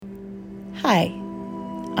Hi,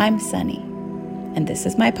 I'm Sunni, and this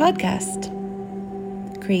is my podcast,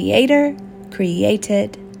 Creator,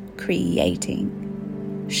 Created,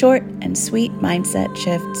 Creating. Short and sweet mindset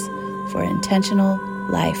shifts for intentional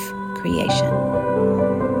life creation.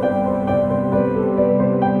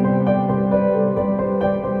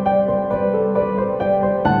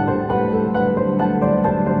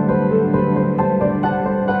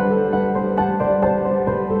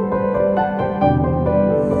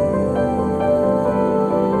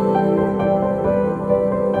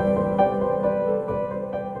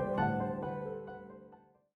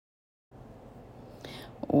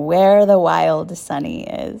 Where the wild Sunni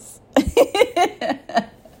is.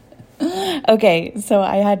 Okay, so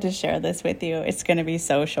I had to share this with you. It's going to be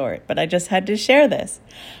so short, but I just had to share this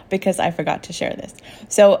because I forgot to share this.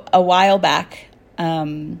 So a while back,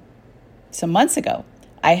 some months ago,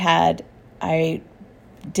 I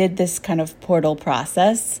did this kind of portal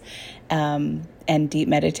process and deep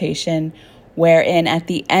meditation, wherein at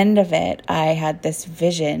the end of it, I had this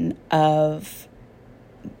vision of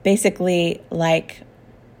basically like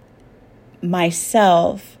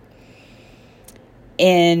myself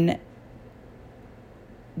in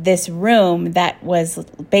this room that was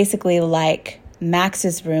basically like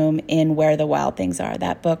Max's room in Where the Wild Things Are,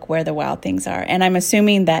 that book, Where the Wild Things Are. And I'm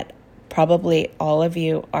assuming that probably all of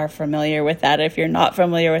you are familiar with that. If you're not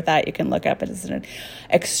familiar with that, you can look up it. It's an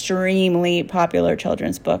extremely popular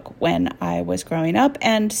children's book when I was growing up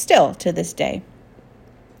and still to this day.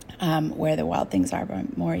 Where the Wild Things Are by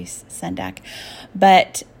Maurice Sendak.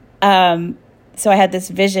 But so I had this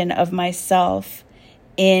vision of myself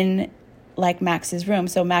in like Max's room.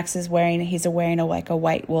 So Max is wearing a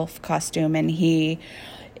white wolf costume, and he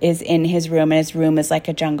is in his room, and his room is like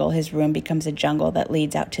a jungle. His room becomes a jungle that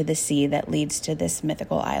leads out to the sea, that leads to this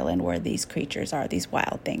mythical island where these creatures are, these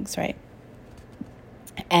wild things, right?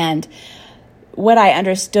 And what I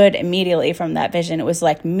understood immediately from that vision, it was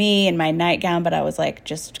like me in my nightgown, but I was like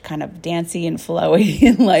just kind of dancy and flowy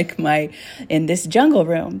in this jungle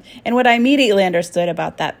room. And what I immediately understood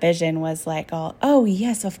about that vision was like, oh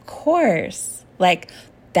yes, of course. Like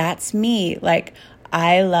that's me. Like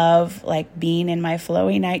I love like being in my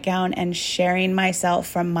flowy nightgown and sharing myself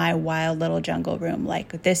from my wild little jungle room.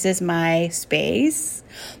 Like this is my space.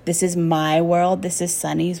 This is my world. This is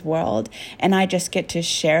Sunni's world. And I just get to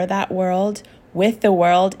share that world with the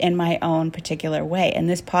world in my own particular way. And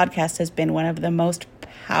this podcast has been one of the most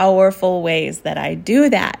powerful ways that I do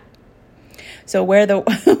that. So where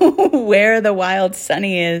the wild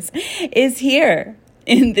Sunni is here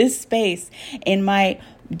in this space, in my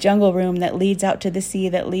jungle room that leads out to the sea,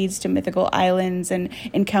 that leads to mythical islands and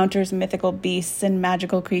encounters mythical beasts and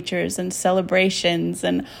magical creatures and celebrations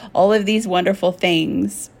and all of these wonderful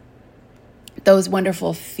things, those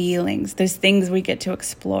wonderful feelings, those things we get to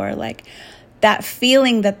explore, like that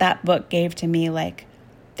feeling that book gave to me. Like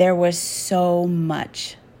there was so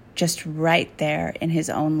much just right there in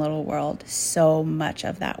his own little world, so much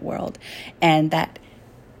of that world, and that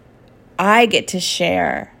I get to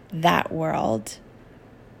share that world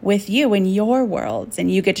with you in your worlds,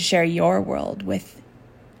 and you get to share your world with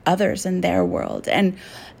others in their world, and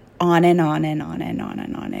on and on and on and on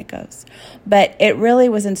and on it goes. But it really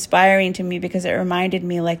was inspiring to me because it reminded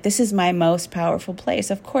me like this is my most powerful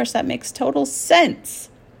place. Of course, that makes total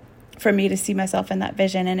sense for me to see myself in that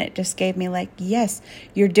vision. And it just gave me like, yes,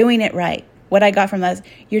 you're doing it right. What I got from that is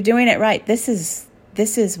you're doing it right. This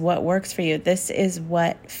is what works for you. This is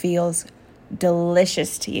what feels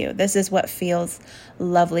delicious to you. This is what feels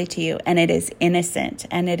lovely to you, and it is innocent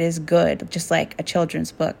and it is good, just like a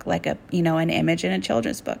children's book, like an image in a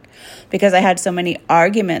children's book. Because I had so many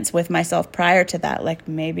arguments with myself prior to that, like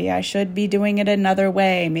maybe I should be doing it another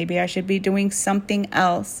way, maybe I should be doing something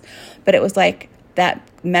else. But it was like that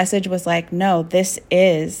message was like, no, this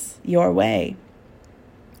is your way,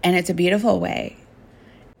 and it's a beautiful way.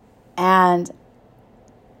 And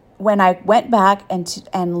when I went back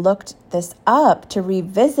and looked this up to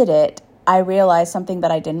revisit it, I realized something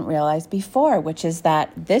that I didn't realize before, which is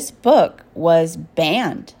that this book was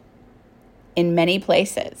banned in many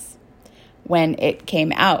places when it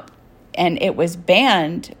came out. And it was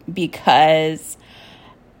banned because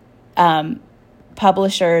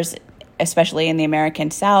publishers, especially in the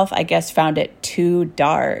American South, I guess found it too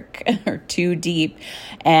dark or too deep,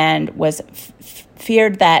 and was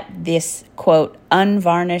feared that this, quote,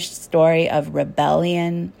 unvarnished story of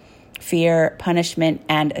rebellion, fear, punishment,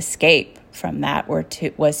 and escape from that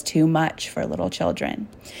was too much for little children.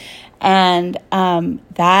 And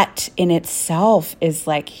that in itself is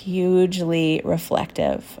like hugely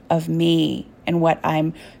reflective of me and what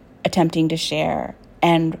I'm attempting to share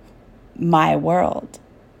and my world.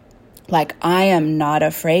 Like, I am not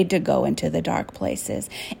afraid to go into the dark places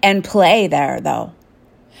and play there, though.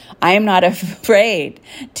 I am not afraid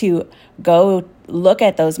to go look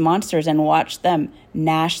at those monsters and watch them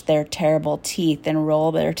gnash their terrible teeth and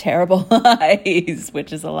roll their terrible eyes,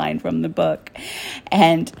 which is a line from the book.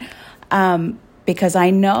 And because I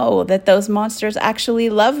know that those monsters actually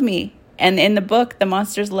love me. And in the book, the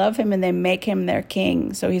monsters love him and they make him their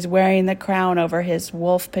king. So he's wearing the crown over his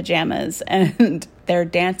wolf pajamas and they're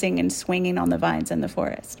dancing and swinging on the vines in the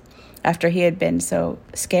forest after he had been so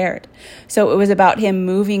scared. So it was about him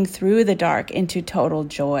moving through the dark into total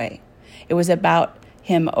joy. It was about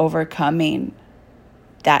him overcoming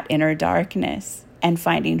that inner darkness and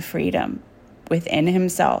finding freedom within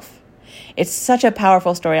himself. It's such a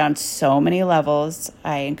powerful story on so many levels.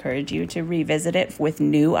 I encourage you to revisit it with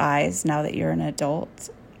new eyes now that you're an adult,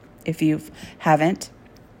 if you haven't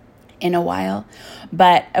in a while.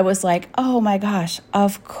 But I was like, oh my gosh,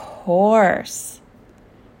 of course.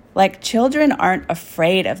 Like, children aren't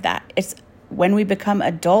afraid of that. It's when we become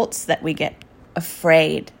adults that we get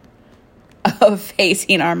afraid of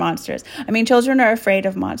facing our monsters. I mean, children are afraid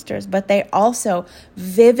of monsters, but they also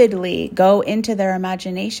vividly go into their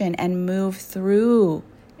imagination and move through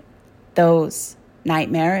those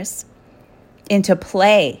nightmares into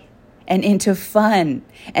play and into fun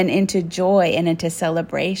and into joy and into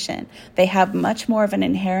celebration. They have much more of an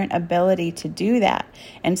inherent ability to do that.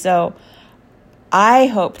 And so I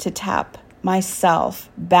hope to tap myself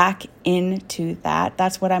back into that.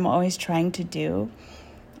 That's what I'm always trying to do,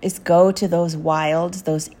 is go to those wilds,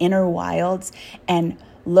 those inner wilds, and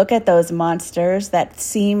look at those monsters that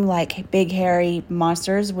seem like big, hairy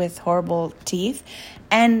monsters with horrible teeth,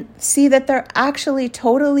 and see that they're actually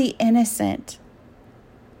totally innocent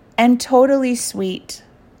and totally sweet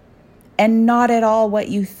and not at all what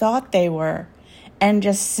you thought they were, and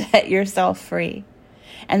just set yourself free.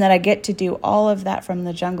 And that I get to do all of that from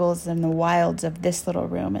the jungles and the wilds of this little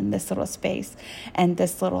room and this little space and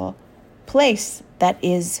this little place that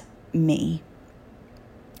is me.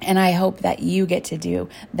 And I hope that you get to do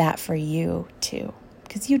that for you too,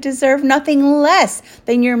 because you deserve nothing less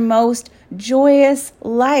than your most joyous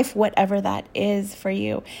life, whatever that is for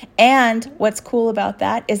you. And what's cool about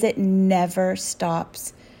that is it never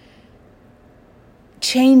stops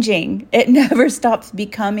changing. It never stops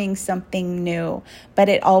becoming something new, but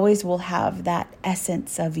it always will have that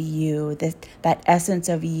essence of you, that essence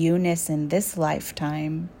of you-ness in this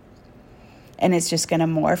lifetime. And it's just going to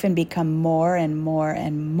morph and become more and more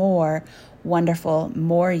and more wonderful,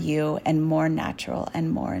 more you, and more natural and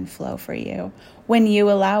more in flow for you when you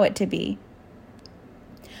allow it to be.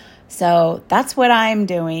 So that's what I'm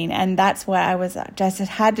doing. And that's what I was just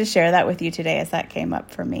had to share that with you today as that came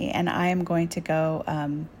up for me. And I am going to go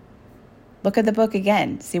look at the book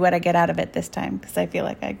again, see what I get out of it this time, because I feel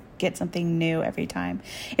like I get something new every time.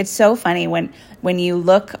 It's so funny when you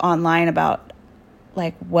look online about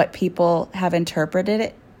like what people have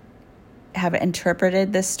interpreted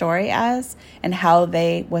this story as and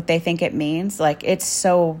what they think it means. Like, it's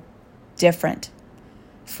so different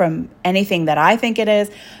from anything that I think it is.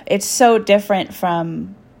 It's so different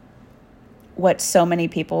from what so many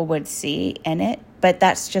people would see in it. But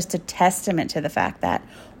that's just a testament to the fact that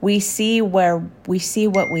we see what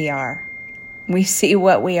we are. We see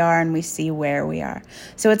what we are and we see where we are.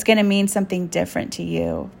 So it's going to mean something different to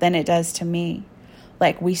you than it does to me.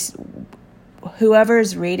 Like,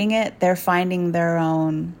 whoever's reading it, they're finding their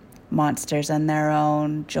own monsters and their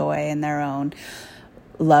own joy and their own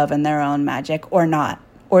love and their own magic, or not.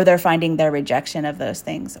 Or they're finding their rejection of those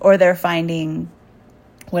things, or they're finding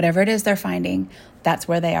whatever it is they're finding. That's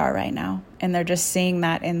where they are right now, and they're just seeing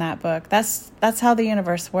that in that book. That's how the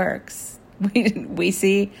universe works. We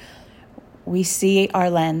see our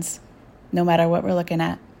lens, no matter what we're looking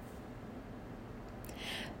at.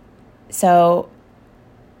 So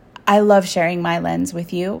I love sharing my lens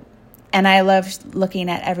with you, and I love looking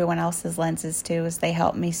at everyone else's lenses too, as they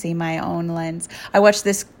help me see my own lens. I watched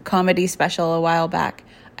this comedy special a while back.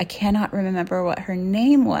 I cannot remember what her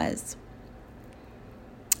name was.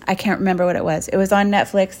 I can't remember what it was. It was on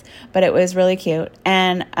Netflix, but it was really cute.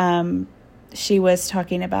 And she was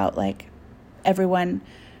talking about, like, everyone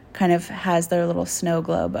kind of has their little snow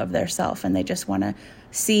globe of their self, and they just want to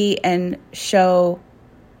see and show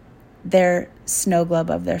their snow globe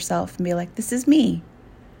of their self and be like, this is me.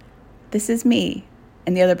 This is me.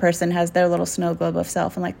 And the other person has their little snow globe of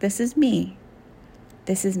self and like, this is me.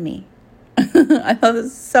 This is me. I thought it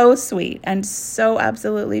was so sweet and so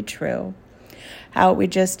absolutely true. How we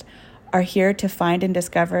just are here to find and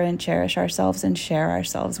discover and cherish ourselves and share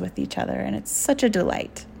ourselves with each other. And it's such a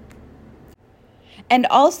delight. And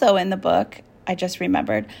also in the book, I just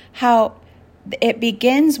remembered how it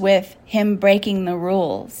begins with him breaking the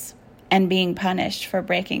rules and being punished for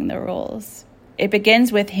breaking the rules. It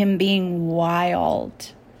begins with him being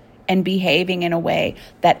wild and behaving in a way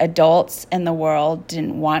that adults in the world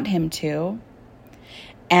didn't want him to,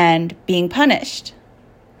 and being punished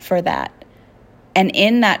for that. And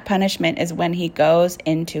in that punishment is when he goes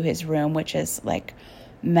into his room, which is like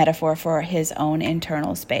metaphor for his own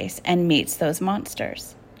internal space, and meets those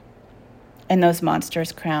monsters. And those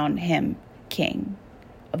monsters crown him king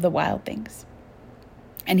of the wild things.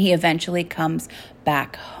 And he eventually comes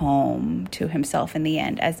back home to himself in the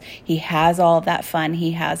end, as he has all of that fun,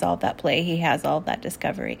 he has all that play, he has all of that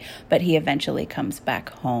discovery, but he eventually comes back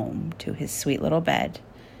home to his sweet little bed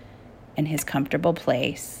and his comfortable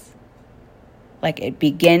place. Like, it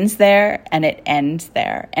begins there and it ends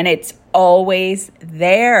there, and it's always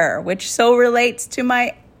there, which so relates to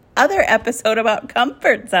my other episode about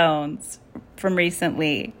comfort zones from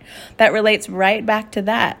recently. That relates right back to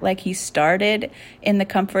that. Like, he started in the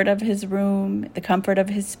comfort of his room, the comfort of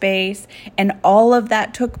his space, and all of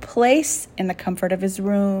that took place in the comfort of his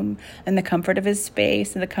room, and the comfort of his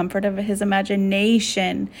space, and the comfort of his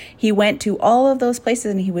imagination. He went to all of those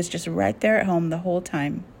places, and he was just right there at home the whole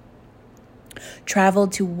time.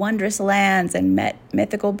 Traveled to wondrous lands and met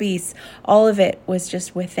mythical beasts. All of it was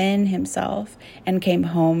just within himself, and came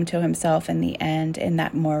home to himself in the end, in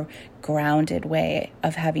that more grounded way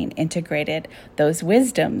of having integrated those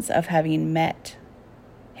wisdoms of having met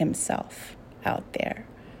himself out there.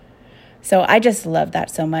 So I just love that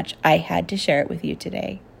so much. I had to share it with you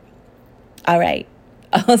today. All right.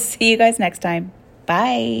 I'll see you guys next time.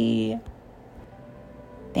 Bye.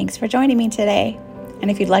 Thanks for joining me today. And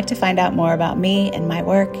if you'd like to find out more about me and my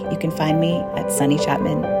work, you can find me at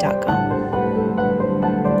sunnychapman.com.